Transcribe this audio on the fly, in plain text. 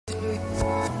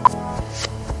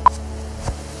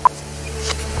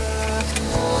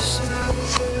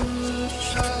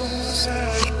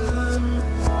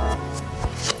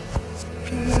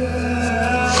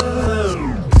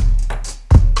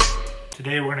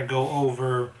to go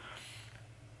over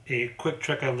a quick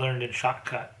trick I learned in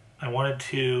Shotcut. I wanted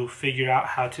to figure out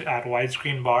how to add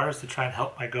widescreen bars to try and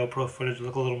help my GoPro footage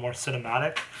look a little more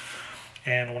cinematic.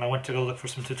 And when I went to go look for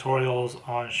some tutorials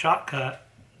on Shotcut,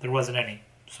 there wasn't any.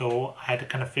 So I had to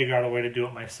kind of figure out a way to do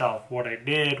it myself. What I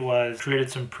did was created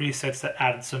some presets that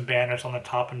added some banners on the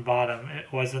top and bottom.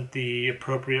 It wasn't the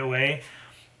appropriate way,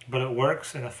 but it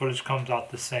works and the footage comes out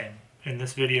the same. In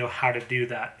this video, how to do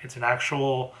that. It's an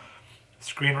actual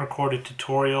screen recorded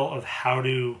tutorial of how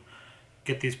to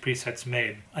get these presets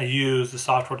made. I use the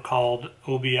software called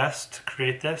OBS to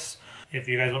create this. If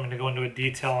you guys want me to go into a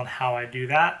detail on how I do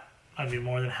that, I'd be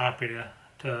more than happy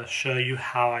to show you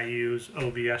how I use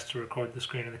OBS to record the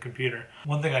screen of the computer.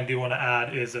 One thing I do want to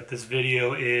add is that this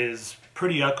video is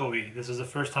pretty echoey. This is the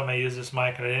first time I use this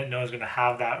mic and I didn't know I was going to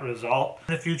have that result.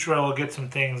 In the future I will get some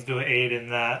things to aid in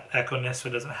that echo-ness so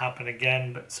it doesn't happen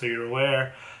again, but so you're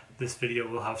aware, this video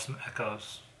will have some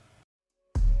echoes.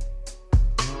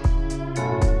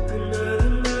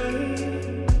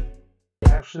 I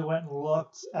actually went and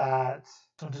looked at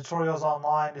some tutorials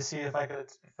online to see if I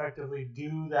could effectively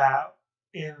do that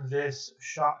in this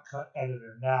Shotcut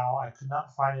editor. Now, I could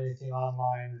not find anything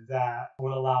online that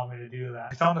would allow me to do that.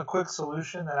 I found a quick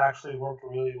solution that actually worked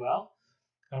really well.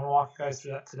 I'm going to walk you guys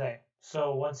through that today.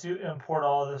 So once you import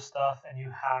all of this stuff and you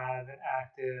have an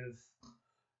active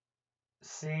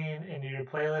scene into your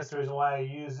playlist, the reason why I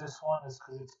use this one is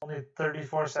because it's only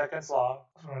 34 seconds long.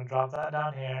 So we're going to drop that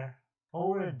down here. What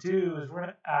we're going to do is we're going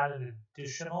to add an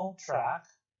additional track.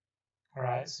 All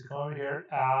right, so come over here,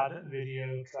 add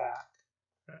video track.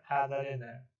 Add that in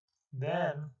there.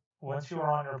 Then, once you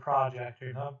are on your project,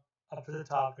 you're going to come up to the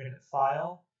top, you're going to hit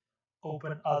File,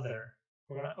 Open Other.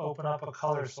 We're going to open up a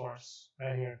color source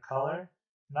right here, color.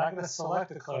 I'm not going to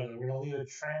select a color, we're going to leave a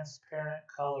transparent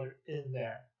color in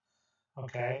there.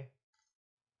 Okay,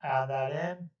 add that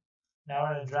in. Now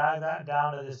we're going to drag that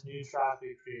down to this new track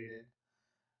we created.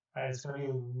 All right, it's going to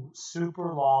be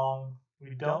super long.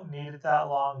 We don't need it that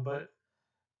long, but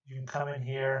you can come in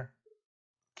here,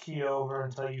 key over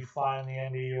until you find the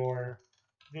end of your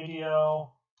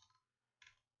video.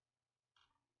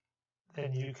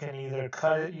 Then you can either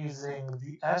cut it using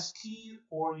the S key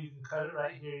or you can cut it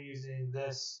right here using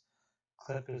this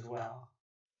clip as well.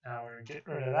 Now we're going to get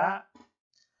rid of that.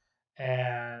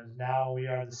 And now we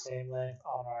are the same length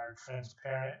on our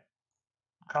transparent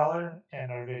color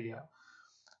and our video.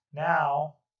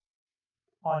 Now,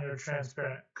 on your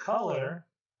transparent color,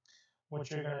 what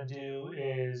you're going to do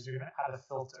is you're going to add a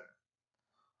filter.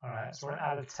 All right, so we're going to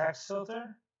add a text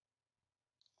filter.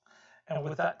 And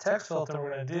with that text filter, what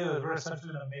we're going to do is we're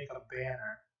essentially going to make a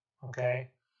banner, okay,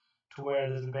 to where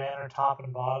there's a banner top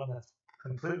and bottom that's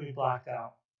completely blacked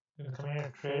out. You're going to come here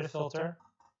and create a filter,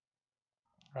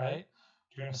 right?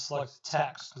 You're going to select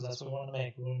text because that's what we want to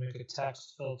make. We want to make a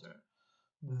text filter.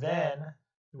 Then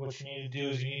what you need to do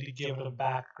is you need to give it a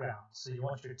background. So you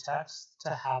want your text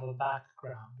to have a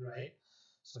background, right?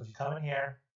 So if you come in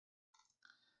here,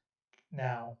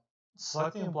 now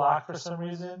selecting black for some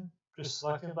reason, just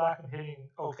selecting black and hitting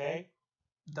OK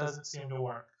doesn't seem to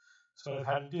work. So what I've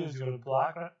had to do is go to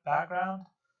black background,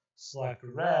 select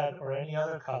red or any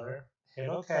other color, hit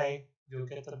OK, you'll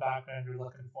get the background you're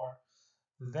looking for.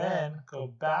 Then go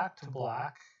back to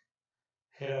black,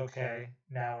 hit OK,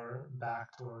 now we're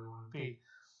back to where we want to be.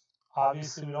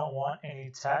 Obviously, we don't want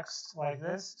any text like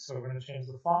this, so we're going to change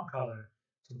the font color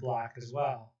to black as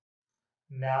well.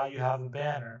 Now you have a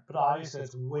banner, but obviously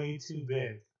it's way too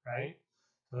big, right?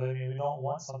 So I mean, we don't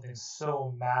want something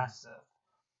so massive.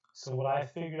 So what I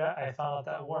figured out, I found out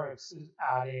that works, is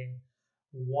adding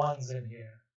ones in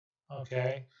here,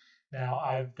 okay? Now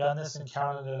I've done this and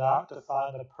counted it out to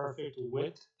find the perfect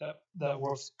width that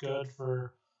works good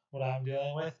for what I'm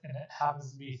dealing with, and it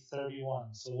happens to be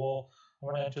 31. So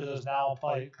we're going to enter those now. I'll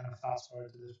probably kind of fast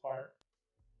forward to this part.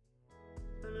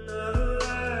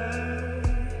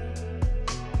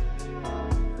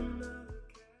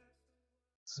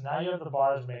 So now you have the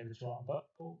bars made that you want, but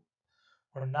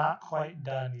we're not quite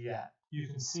done yet. You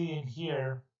can see in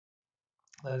here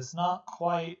that it's not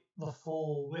quite the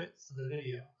full width of the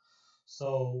video.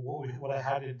 So what I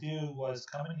had to do was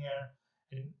come in here,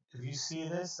 and if you see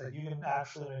this, like you can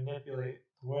actually manipulate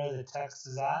where the text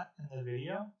is at in the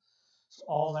video. So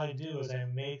all I do is I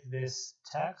make this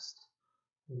text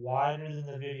wider than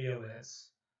the video is.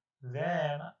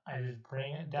 Then I just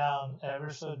bring it down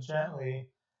ever so gently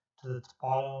to the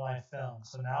bottom of my film.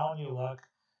 So now when you look,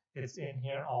 it's in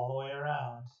here all the way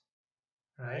around,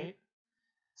 right?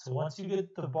 So once you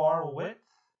get the bar width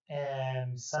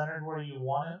and centered where you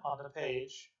want it on the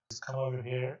page, come over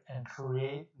here and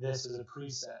create this as a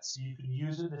preset so you can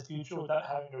use it in the future without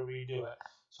having to redo it.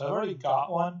 So I've already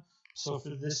got one. So for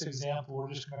this example, we're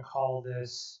just going to call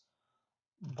this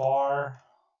bar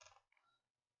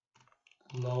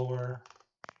lower,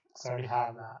 because I already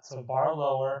have that. So bar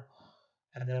lower,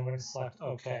 and then we're going to select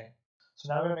OK.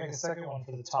 So now we're going to make a second one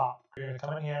for the top. We're going to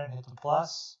come in here and hit the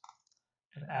plus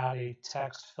and add a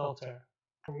text filter.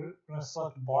 We're going to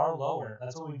select bar lower.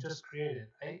 That's what we just created,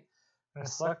 right? We're going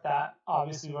to select that.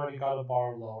 Obviously, we've already got a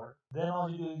bar lower. Then all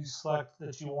you do is you select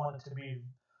that you want it to be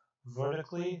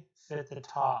vertically fit the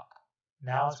top.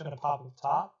 Now it's going to pop up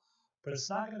top, but it's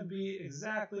not going to be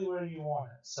exactly where you want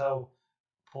it. So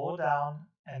pull it down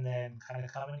and then kind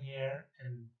of come in here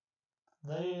and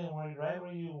lay it right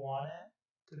where you want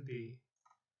it to be.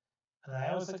 And I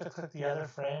always like to click the other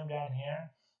frame down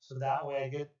here, so that way I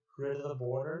get rid of the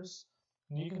borders.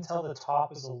 And you can tell the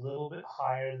top is a little bit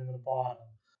higher than the bottom.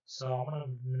 So I'm going to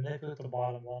manipulate the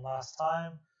bottom one last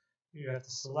time. You have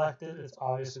to select it. It's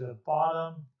obviously the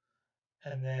bottom.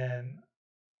 And then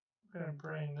I'm going to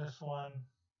bring this one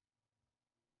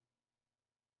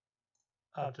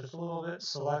up just a little bit.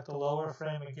 Select the lower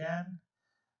frame again.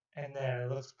 And there,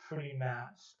 it looks pretty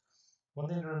matched. One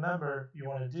thing to remember you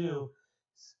want to do,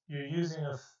 you're using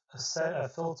a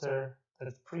filter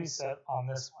that's preset on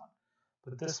this one,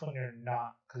 but this one you're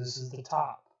not, because this is the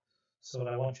top. So what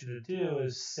I want you to do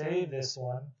is save this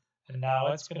one, and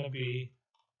now it's going to be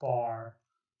bar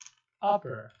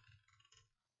upper.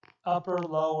 Upper,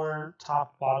 lower,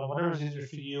 top, bottom, whatever is easier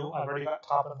for you. I've already got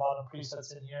top and bottom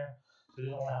presets in here, so you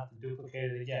don't want to have to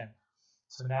duplicate it again.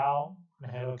 So now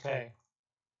I'm going to hit OK.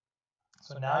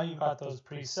 So now you've got those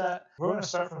preset. We're going to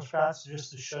start from scratch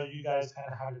just to show you guys kind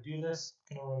of how to do this.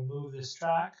 I'm going to remove this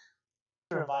track.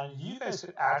 To remind you, you guys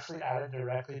could actually add it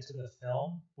directly to the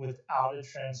film without a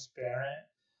transparent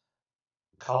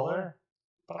color,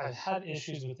 but I've had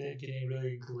issues with it getting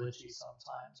really glitchy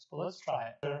sometimes. But let's try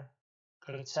it.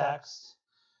 Go to text.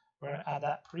 We're going to add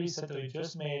that preset that we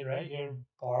just made right here,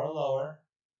 bar lower,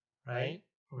 right?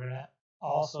 We're going to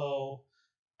also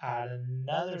add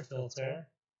another filter,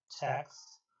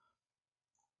 text,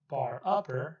 bar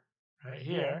upper, right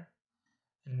here.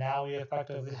 And now we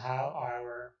effectively have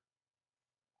our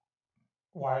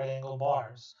wide angle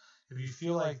bars. If you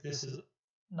feel like this is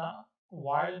not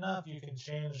wide enough, you can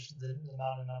change the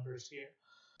amount of numbers here.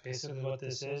 Basically what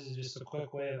this is just a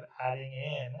quick way of adding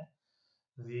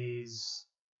in these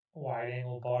wide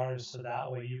angle bars so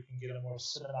that way you can get a more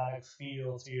cinematic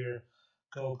feel to your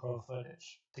GoPro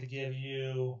footage. To give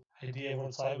you an idea of what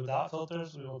it's like without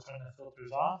filters, we will turn the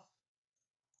filters off.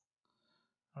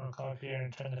 I'll come up here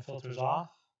and turn the filters off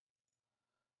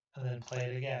and then play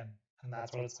it again. And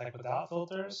that's what it's like without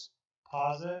filters.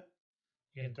 Pause it.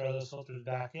 You can throw those filters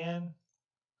back in.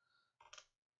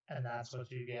 And that's what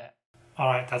you get.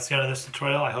 Alright, that's the end of this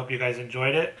tutorial. I hope you guys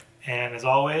enjoyed it. And as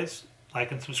always,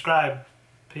 like and subscribe.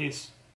 Peace.